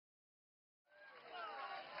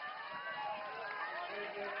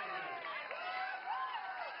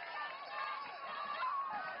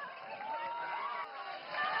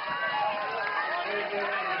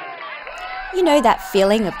You know that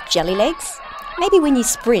feeling of jelly legs? Maybe when you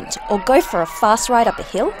sprint or go for a fast ride up a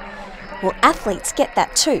hill? Well, athletes get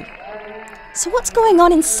that too. So what's going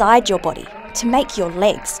on inside your body to make your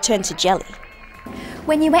legs turn to jelly?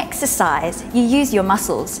 When you exercise, you use your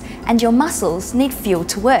muscles, and your muscles need fuel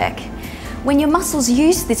to work. When your muscles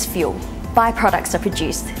use this fuel, byproducts are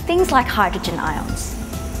produced, things like hydrogen ions.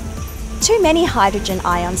 Too many hydrogen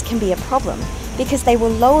ions can be a problem because they will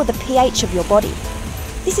lower the pH of your body.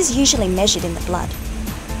 This is usually measured in the blood.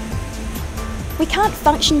 We can't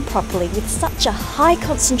function properly with such a high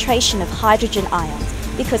concentration of hydrogen ions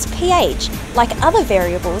because pH, like other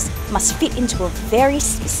variables, must fit into a very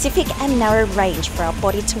specific and narrow range for our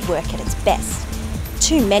body to work at its best.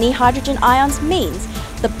 Too many hydrogen ions means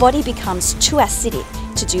the body becomes too acidic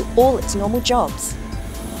to do all its normal jobs.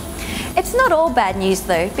 It's not all bad news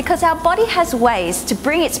though, because our body has ways to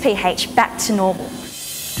bring its pH back to normal.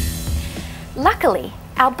 Luckily,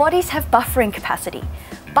 our bodies have buffering capacity.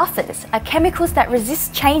 Buffers are chemicals that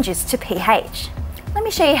resist changes to pH. Let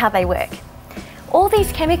me show you how they work. All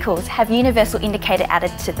these chemicals have universal indicator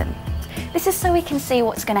added to them. This is so we can see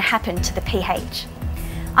what's going to happen to the pH.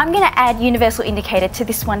 I'm going to add universal indicator to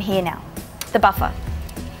this one here now, the buffer.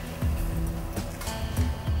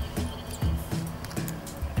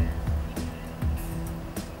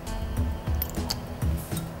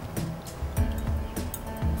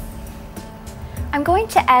 I'm going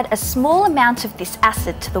to add a small amount of this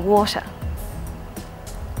acid to the water.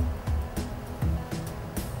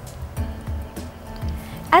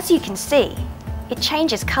 As you can see, it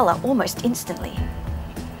changes colour almost instantly.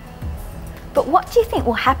 But what do you think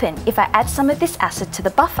will happen if I add some of this acid to the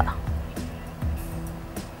buffer?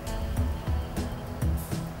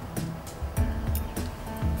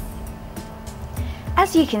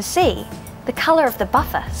 As you can see, the colour of the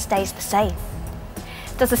buffer stays the same.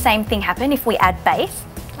 Does the same thing happen if we add base?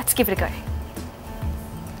 Let's give it a go.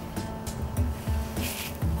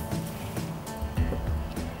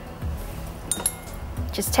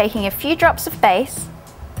 Just taking a few drops of base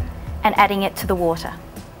and adding it to the water.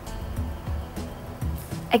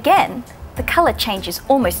 Again, the colour changes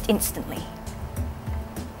almost instantly.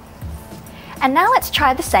 And now let's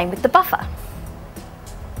try the same with the buffer.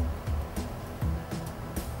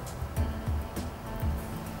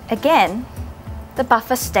 Again, the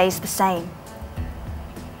buffer stays the same.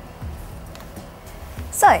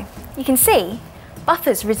 So, you can see,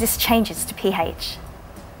 buffers resist changes to pH.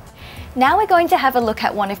 Now we're going to have a look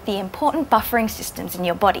at one of the important buffering systems in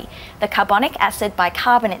your body, the carbonic acid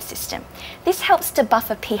bicarbonate system. This helps to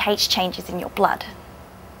buffer pH changes in your blood.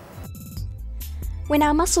 When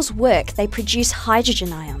our muscles work, they produce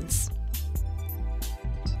hydrogen ions.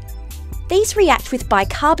 These react with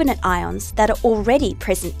bicarbonate ions that are already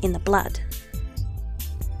present in the blood.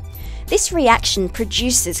 This reaction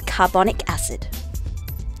produces carbonic acid.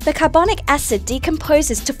 The carbonic acid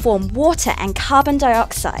decomposes to form water and carbon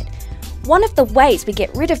dioxide. One of the ways we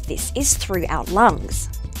get rid of this is through our lungs.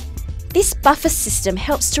 This buffer system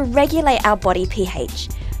helps to regulate our body pH,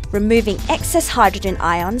 removing excess hydrogen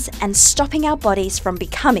ions and stopping our bodies from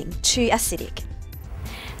becoming too acidic.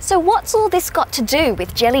 So what's all this got to do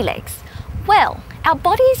with jelly legs? Well, our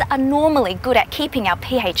bodies are normally good at keeping our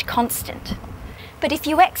pH constant. But if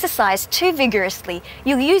you exercise too vigorously,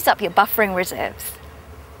 you'll use up your buffering reserves.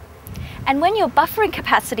 And when your buffering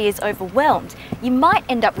capacity is overwhelmed, you might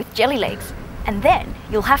end up with jelly legs, and then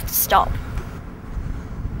you'll have to stop.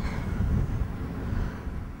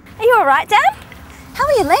 Are you all right, Dan? How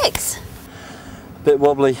are your legs? A bit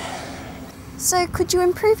wobbly. So could you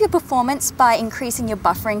improve your performance by increasing your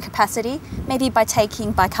buffering capacity, maybe by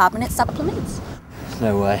taking bicarbonate supplements?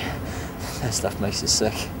 No way. That stuff makes you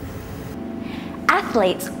sick.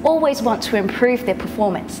 Athletes always want to improve their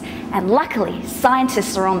performance, and luckily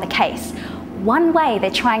scientists are on the case. One way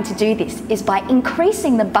they're trying to do this is by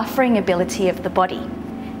increasing the buffering ability of the body.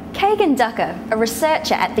 Kagan Ducker, a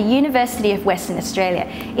researcher at the University of Western Australia,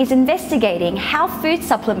 is investigating how food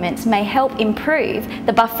supplements may help improve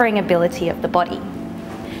the buffering ability of the body.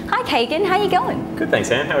 Hi Kagan, how are you going? Good,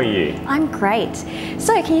 thanks Anne, how are you? I'm great.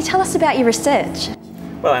 So can you tell us about your research?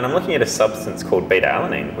 Well, and I'm looking at a substance called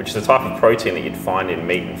beta-alanine, which is a type of protein that you'd find in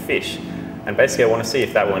meat and fish. And basically I want to see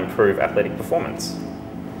if that will improve athletic performance.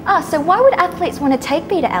 So why would athletes want to take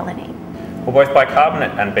beta-alanine? Well, both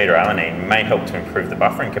bicarbonate and beta-alanine may help to improve the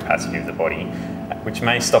buffering capacity of the body, which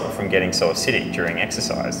may stop it from getting so acidic during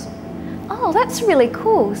exercise. Oh, that's really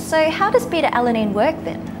cool. So how does beta-alanine work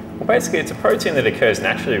then? Well, basically it's a protein that occurs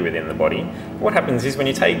naturally within the body. What happens is when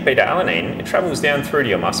you take beta-alanine, it travels down through to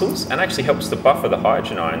your muscles and actually helps to buffer the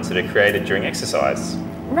hydrogen ions that are created during exercise.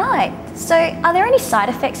 Right. So are there any side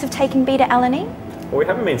effects of taking beta-alanine? Well, we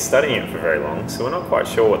haven't been studying it for very long, so we're not quite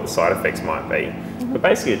sure what the side effects might be. But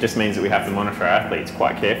basically it just means that we have to monitor our athletes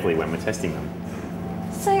quite carefully when we're testing them.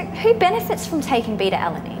 So who benefits from taking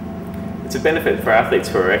beta-alanine? It's a benefit for athletes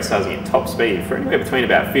who are exercising at top speed for anywhere between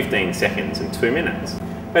about 15 seconds and 2 minutes.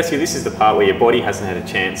 Basically, this is the part where your body hasn't had a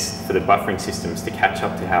chance for the buffering systems to catch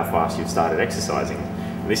up to how fast you've started exercising.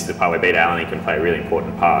 And this is the part where beta-alanine can play a really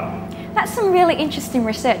important part. That's some really interesting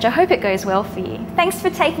research. I hope it goes well for you. Thanks for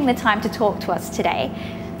taking the time to talk to us today.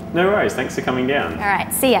 No worries, thanks for coming down. All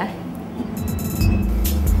right, see ya.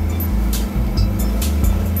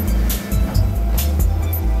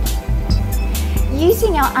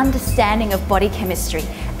 Using our understanding of body chemistry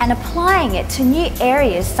and applying it to new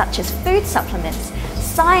areas such as food supplements,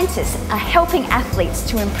 scientists are helping athletes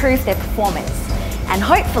to improve their performance. And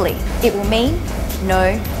hopefully it will mean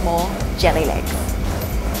no more jelly legs.